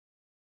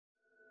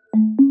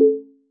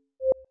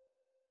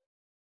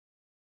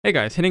Hey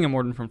guys, Henning and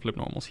Morten from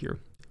FlippedNormals here.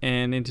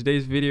 And in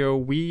today's video,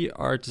 we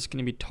are just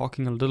going to be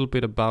talking a little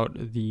bit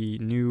about the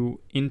new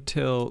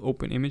Intel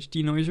Open Image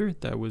Denoiser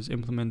that was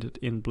implemented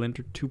in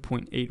Blender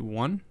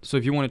 2.81. So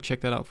if you want to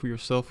check that out for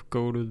yourself,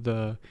 go to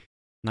the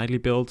nightly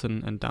builds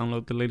and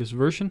download the latest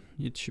version.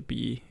 It should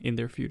be in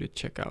there for you to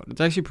check out.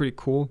 It's actually pretty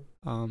cool.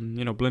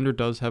 You know, Blender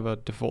does have a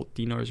default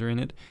denoiser in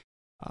it.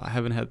 I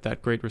haven't had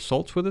that great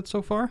results with it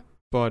so far.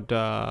 But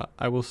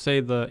I will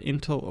say the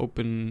Intel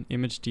Open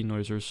Image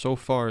Denoiser so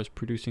far is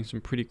producing some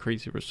pretty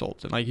crazy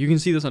results. And like you can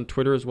see this on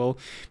Twitter as well.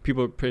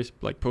 People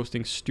are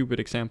posting stupid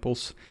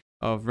examples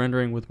of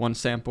rendering with one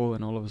sample,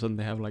 and all of a sudden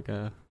they have like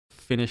a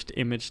finished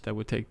image that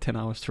would take 10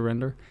 hours to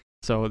render.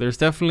 So there's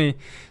definitely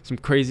some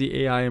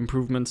crazy AI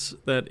improvements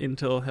that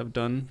Intel have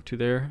done to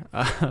their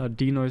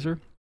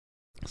denoiser.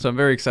 So I'm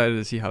very excited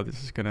to see how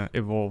this is going to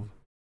evolve.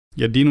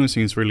 Yeah,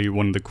 denoising is really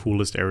one of the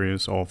coolest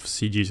areas of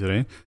CG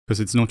today, because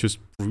it's not just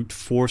brute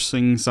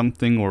forcing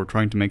something or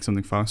trying to make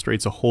something faster.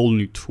 It's a whole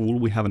new tool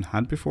we haven't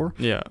had before.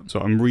 Yeah. So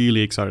I'm really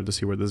excited to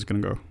see where this is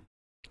going to go.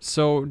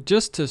 So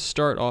just to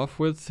start off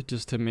with,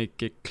 just to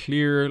make it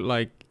clear,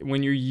 like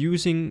when you're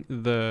using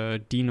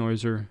the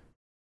denoiser,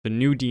 the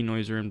new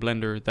denoiser in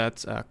Blender,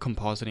 that's a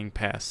compositing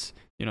pass.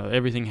 You know,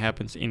 everything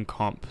happens in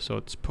comp, so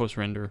it's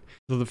post-render.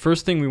 So the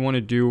first thing we want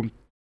to do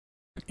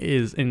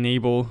is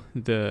enable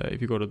the,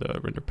 if you go to the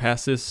render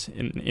passes,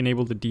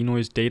 enable the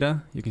denoise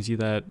data. You can see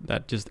that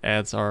that just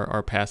adds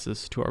our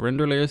passes to our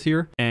render layers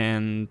here.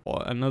 And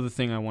another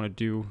thing I want to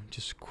do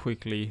just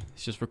quickly,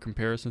 it's just for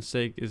comparison's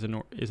sake, is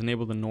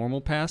enable the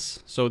normal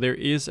pass. So there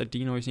is a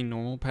denoising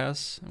normal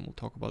pass, and we'll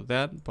talk about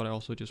that, but I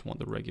also just want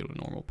the regular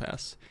normal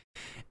pass.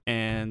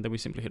 And then we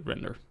simply hit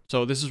render.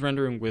 So this is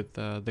rendering with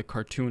the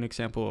cartoon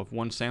example of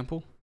one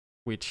sample,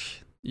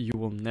 which you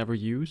will never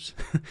use,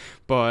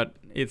 but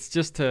it's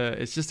just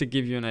to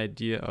give you an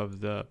idea of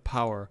the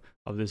power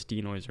of this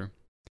denoiser.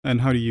 And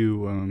how do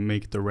you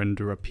make the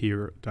render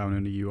appear down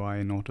in the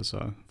UI and not as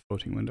a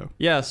floating window?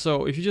 Yeah,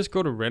 so if you just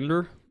go to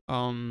render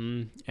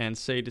and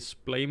say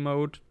display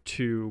mode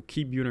to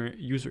keep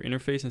user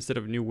interface instead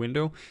of new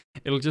window,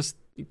 it'll just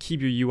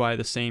keep your UI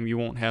the same. You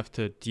won't have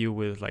to deal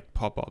with like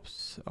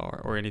pop-ups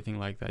or anything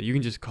like that. You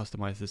can just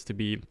customize this to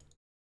be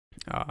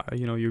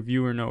you know, your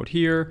viewer node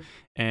here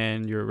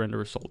and your render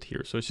result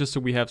here. So it's just so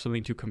we have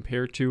something to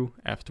compare to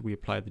after we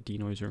apply the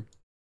denoiser.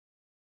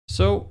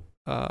 So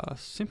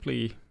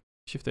simply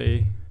Shift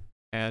A,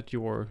 add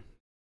your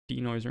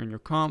denoiser in your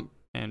comp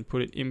and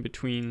put it in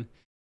between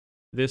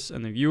this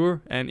and the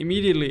viewer, and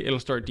immediately it'll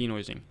start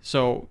denoising.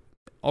 So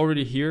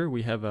already here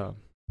we have a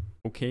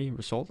okay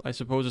result, I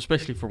suppose,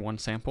 especially for one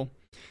sample.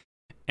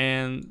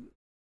 And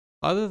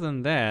other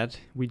than that,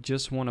 we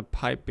just want to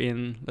pipe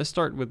in, let's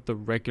start with the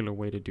regular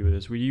way to do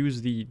this. We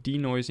use the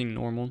denoising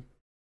normal,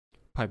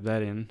 pipe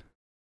that in,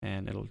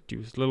 and it'll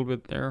do a little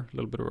bit there, a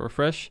little bit of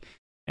refresh,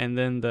 and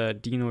then the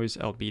denoise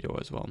albedo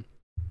as well.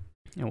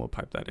 And we'll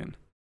pipe that in.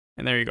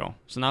 And there you go.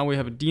 So now we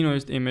have a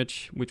denoised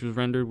image, which was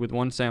rendered with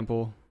one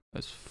sample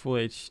as full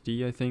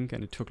HD, I think,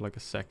 and it took like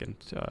a second,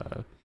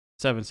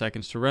 7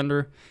 seconds to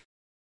render.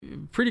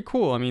 Pretty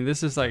cool. I mean,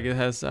 this is like, it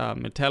has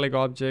metallic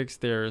objects,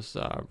 there's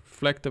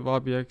reflective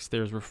objects,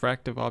 there's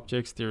refractive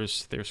objects,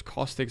 there's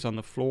caustics on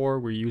the floor.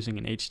 We're using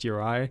an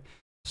HDRI.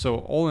 So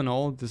all in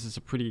all, this is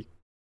a pretty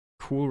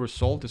cool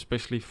result,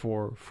 especially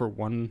for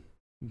one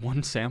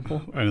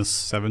sample. And a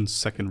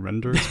 7-second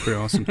render, it's pretty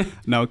awesome.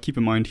 Now keep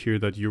in mind here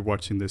that you're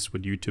watching this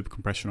with YouTube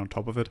compression on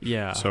top of it.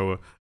 Yeah. So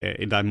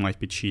that might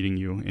be cheating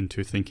you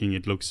into thinking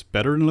it looks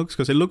better than it looks,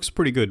 because it looks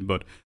pretty good,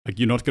 but like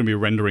you're not going to be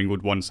rendering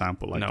with one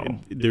sample. Like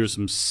no. There's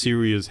some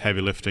serious heavy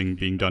lifting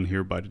being done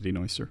here by the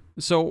denoiser.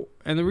 So,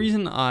 and the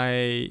reason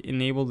I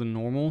enable the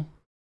normal,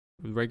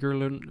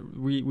 regular,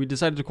 we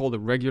decided to call the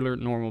regular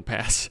normal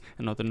pass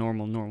and not the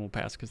normal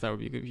pass, because that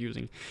would be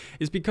confusing,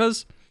 is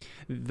because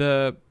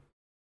the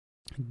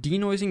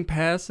denoising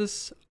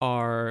passes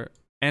are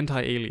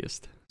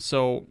anti-aliased.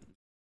 So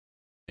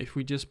if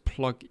we just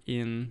plug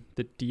in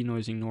the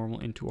denoising normal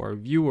into our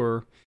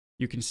viewer,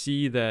 you can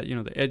see that, you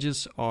know, the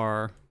edges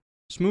are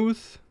smooth,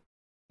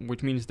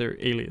 which means they're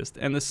aliased.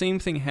 And the same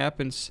thing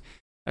happens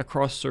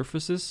across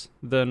surfaces.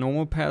 The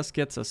normal pass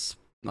gets us,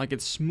 like,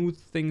 it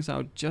smooths things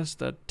out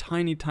just a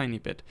tiny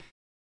bit.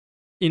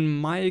 In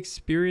my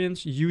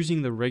experience,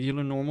 using the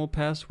regular normal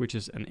pass, which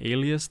is an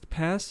aliased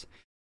pass,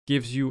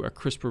 gives you a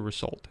crisper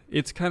result.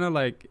 It's kind of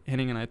like,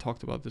 Henning and I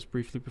talked about this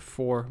briefly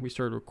before we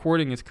started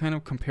recording. It's kind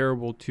of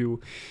comparable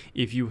to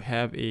if you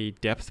have a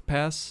depth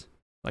pass,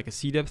 like a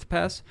C-depth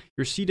pass.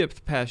 Your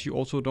C-depth pass, you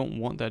also don't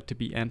want that to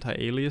be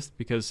anti-aliased,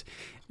 because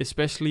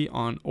especially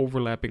on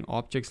overlapping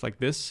objects like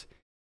this,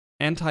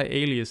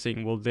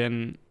 anti-aliasing will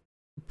then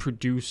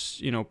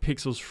produce, you know,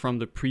 pixels from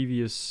the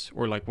previous,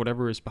 or like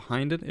whatever is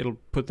behind it. It'll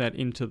put that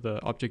into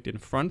the object in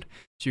front,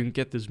 so you can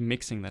get this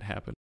mixing that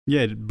happens.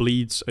 Yeah, it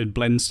blends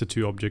the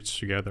two objects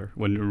together,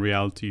 when in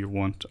reality you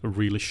want a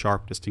really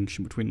sharp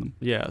distinction between them.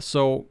 Yeah,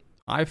 so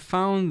I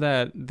found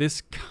that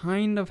this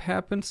kind of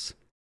happens.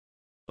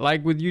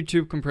 Like with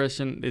YouTube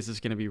compression, this is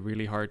going to be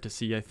really hard to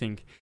see, I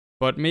think.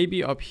 But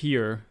maybe up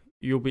here,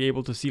 you'll be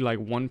able to see like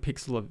 1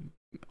 pixel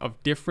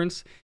of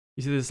difference.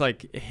 You see this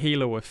like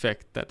halo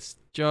effect that's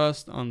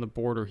just on the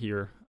border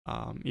here.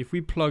 If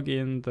we plug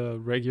in the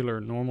regular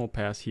normal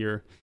pass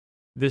here,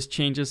 this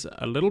changes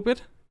a little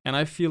bit, and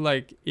I feel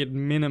like it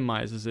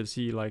minimizes it.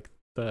 See, like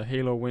the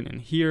halo went in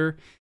here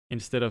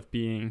instead of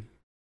being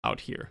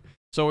out here.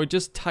 So it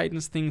just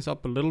tightens things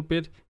up a little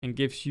bit and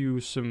gives you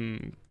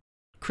some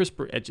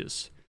crisper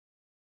edges.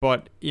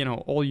 But, you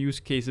know, all use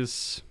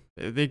cases,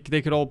 they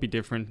could all be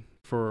different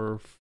for,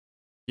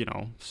 you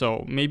know,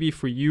 so maybe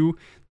for you,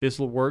 this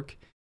will work.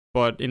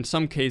 But in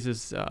some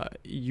cases,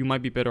 you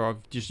might be better off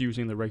just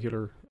using the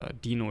regular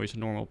denoise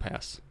normal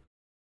pass.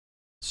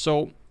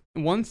 So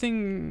one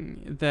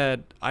thing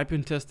that I've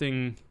been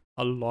testing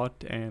a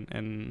lot, and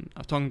I'm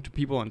talking to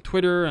people on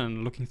Twitter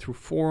and looking through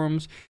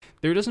forums,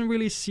 there doesn't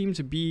really seem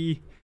to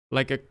be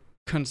like a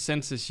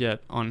consensus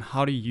yet on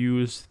how to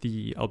use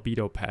the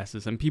albedo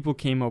passes. And people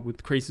came up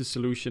with crazy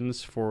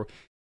solutions for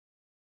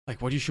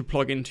like what you should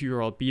plug into your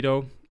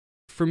albedo.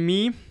 For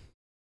me,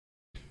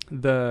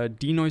 the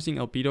denoising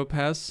albedo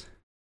pass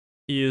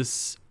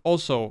is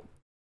also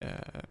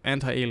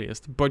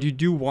anti-aliased, but you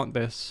do want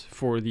this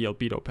for the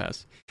albedo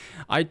pass.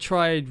 I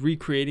tried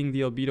recreating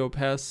the albedo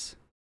pass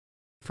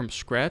from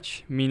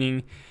scratch,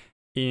 meaning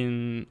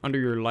under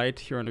your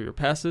light here, under your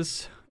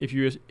passes, if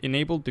you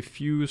enable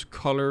diffuse,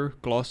 color,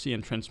 glossy,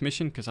 and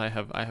transmission, because I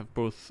have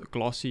both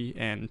glossy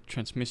and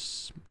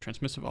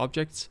transmissive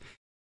objects,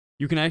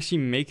 you can actually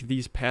make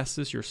these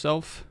passes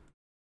yourself,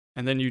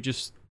 and then you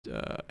just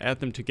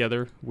add them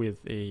together with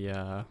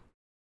a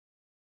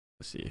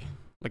let's see,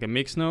 like a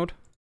mix node.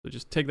 So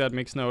just take that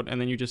mix node,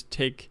 and then you just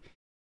take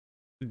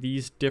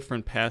these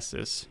different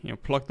passes, you know,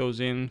 plug those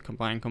in,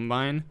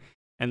 combine,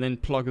 and then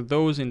plug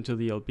those into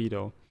the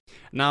albedo.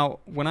 Now,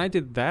 when I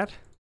did that,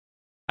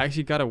 I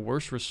actually got a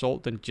worse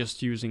result than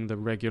just using the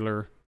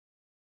regular,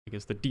 I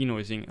guess, the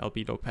denoising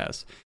albedo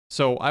pass.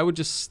 So I would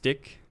just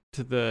stick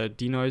to the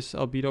denoise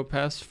albedo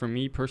pass. For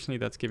me personally,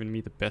 that's given me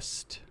the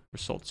best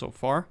result so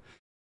far.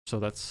 So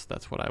that's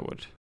what I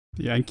would.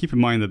 Yeah, and keep in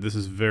mind that this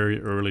is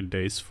very early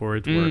days for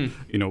it, where,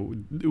 you know,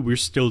 we're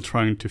still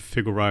trying to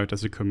figure out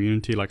as a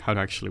community like how to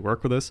actually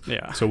work with this.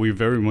 Yeah. So we're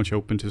very much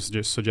open to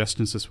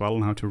suggestions as well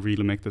on how to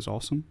really make this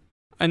awesome.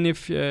 And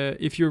if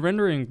you're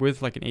rendering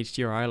with like an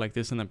HDRI like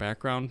this in the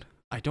background,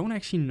 I don't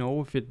actually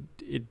know if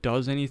it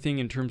does anything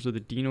in terms of the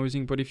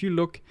denoising, but if you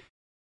look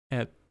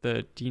at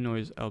the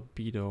denoise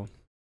albedo,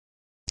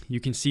 you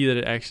can see that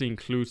it actually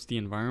includes the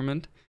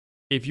environment.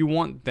 If you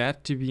want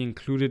that to be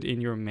included in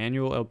your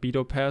manual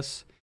albedo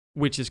pass,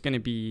 which is going to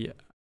be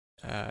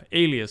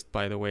aliased,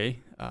 by the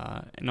way,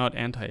 not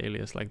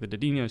anti-alias like the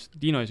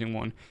denoising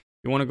one,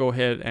 you want to go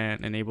ahead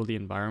and enable the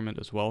environment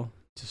as well,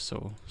 just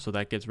so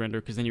that gets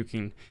rendered, because then you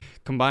can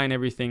combine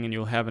everything and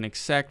you'll have an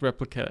exact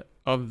replica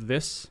of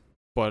this,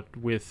 but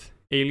with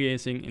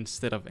aliasing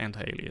instead of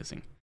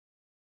anti-aliasing.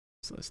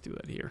 So let's do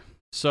that here.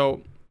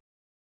 So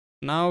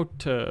now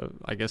to,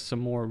 I guess, some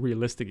more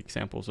realistic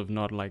examples of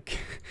not like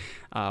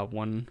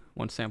one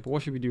sample.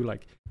 What should we do,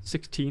 like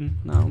 16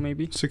 now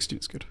maybe? 16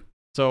 is good.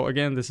 So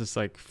again, this is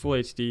like full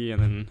HD,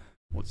 and then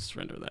let's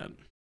render that.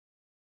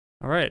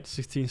 All right,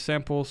 16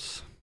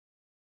 samples.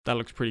 That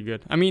looks pretty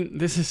good. I mean,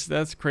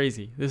 that's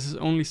crazy. This is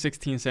only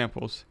 16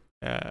 samples,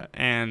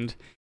 and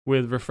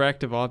with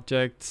refractive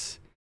objects,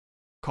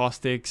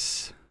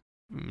 caustics,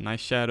 nice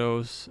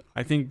shadows.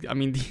 I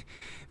mean,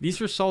 these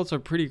results are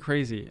pretty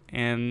crazy,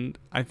 and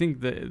I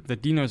think the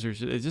denoiser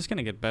is just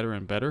gonna get better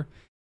and better.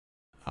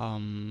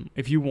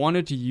 If you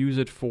wanted to use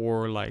it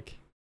for like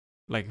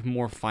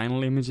more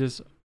final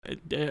images,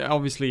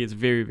 obviously it's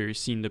very, very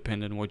scene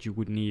dependent what you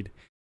would need.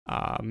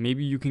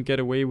 Maybe you can get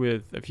away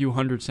with a few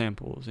hundred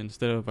samples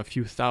instead of a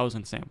few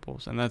thousand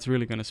samples, and that's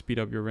really gonna speed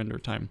up your render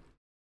time.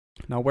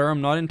 Now, where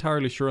I'm not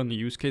entirely sure on the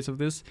use case of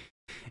this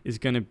is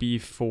going to be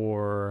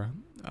for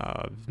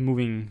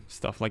moving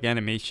stuff like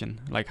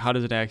animation. Like, how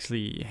does it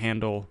actually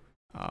handle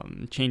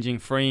changing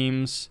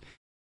frames,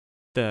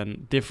 the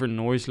different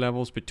noise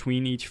levels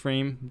between each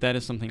frame? That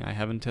is something I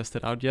haven't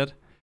tested out yet,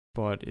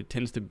 but it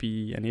tends to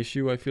be an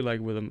issue, I feel like,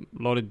 with a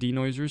lot of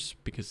denoisers,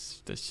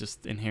 because that's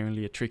just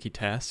inherently a tricky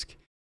task.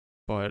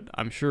 But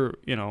I'm sure,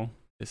 you know,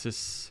 this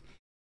is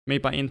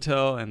made by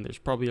Intel, and there's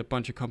probably a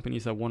bunch of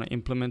companies that want to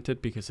implement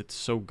it because it's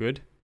so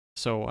good.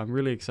 So I'm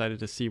really excited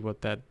to see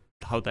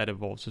how that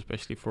evolves,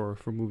 especially for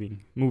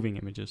moving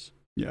images.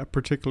 Yeah,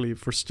 particularly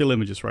for still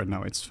images right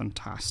now, it's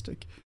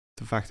fantastic.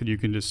 The fact that you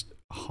can just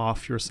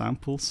half your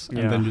samples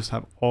and then just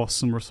have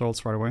awesome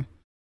results right away.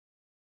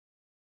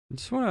 I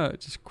just want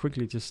to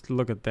quickly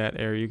look at that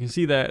area. You can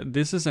see that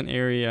this is an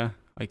area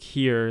like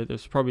here.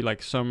 There's probably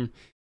like some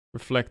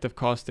reflective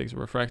caustics or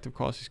refractive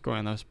caustics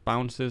going. There's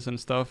bounces and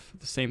stuff.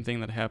 The same thing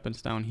that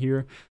happens down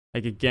here.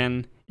 Like,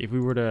 again, if we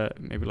were to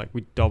maybe like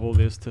we double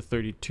this to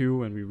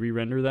 32 and we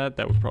re-render that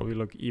would probably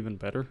look even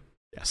better.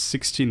 Yeah,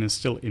 16 is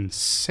still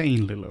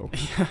insanely low.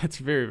 Yeah, it's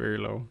very, very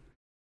low.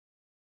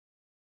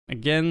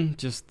 Again,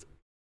 just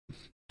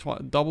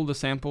double the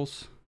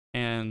samples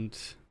and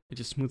it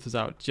just smooths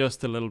out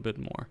just a little bit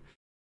more.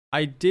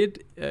 I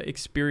did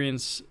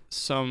experience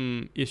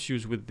some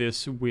issues with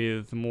this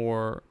with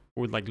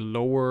like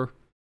lower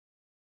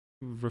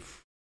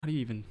how do you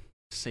even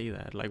say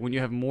that? Like when you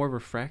have more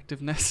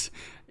refractiveness,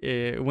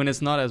 when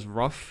it's not as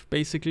rough,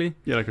 basically.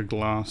 Yeah, like a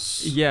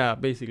glass. Yeah,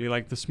 basically,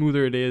 like the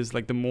smoother it is,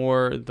 like the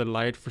more the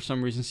light for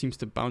some reason seems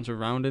to bounce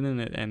around in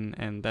it,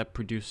 and that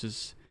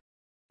produces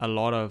a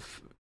lot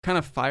of kind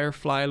of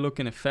firefly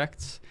looking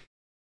effects,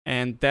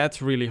 and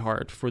that's really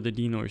hard for the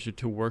denoiser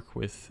to work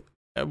with.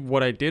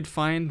 What I did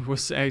find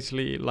was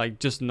actually like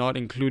just not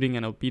including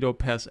an albedo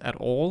pass at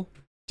all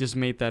just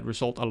made that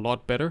result a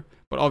lot better,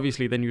 but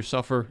obviously then you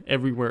suffer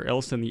everywhere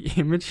else in the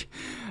image,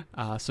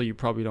 so you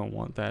probably don't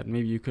want that.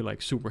 Maybe you could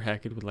like super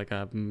hack it with like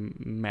a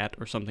matte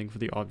or something for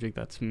the object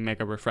that's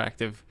mega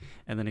refractive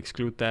and then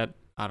exclude that.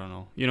 I don't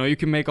know, you know, you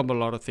can make up a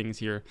lot of things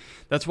here.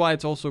 That's why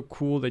it's also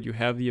cool that you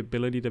have the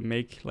ability to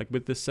make, like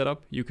with this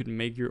setup, you could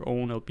make your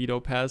own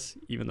albedo pass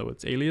even though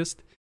it's aliased,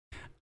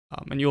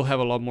 and you'll have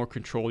a lot more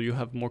control. You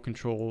have more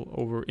control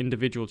over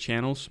individual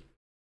channels.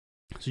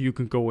 So you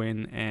can go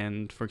in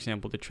and, for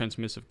example, the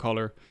transmissive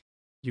color,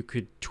 you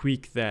could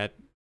tweak that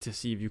to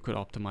see if you could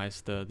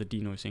optimize the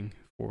denoising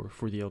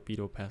for the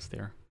albedo pass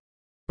there.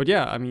 But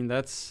yeah, I mean,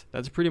 that's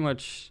pretty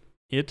much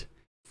it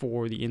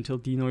for the Intel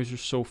denoiser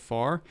so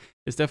far.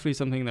 It's definitely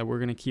something that we're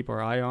going to keep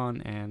our eye on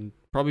and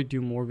probably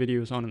do more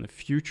videos on in the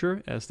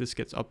future as this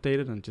gets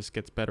updated and just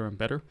gets better and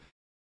better.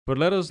 But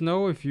let us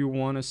know if you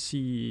want to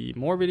see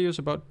more videos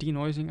about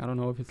denoising. I don't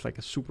know if it's like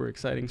a super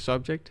exciting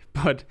subject,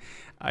 but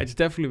it's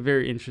definitely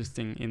very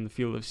interesting in the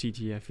field of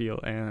CG, I feel.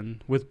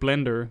 And with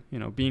Blender, you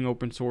know, being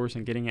open source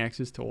and getting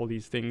access to all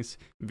these things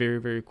very,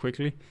 very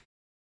quickly,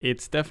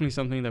 it's definitely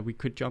something that we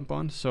could jump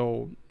on.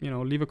 So, you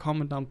know, leave a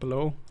comment down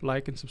below,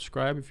 like and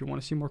subscribe if you want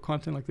to see more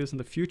content like this in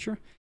the future.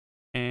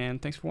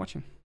 And thanks for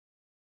watching.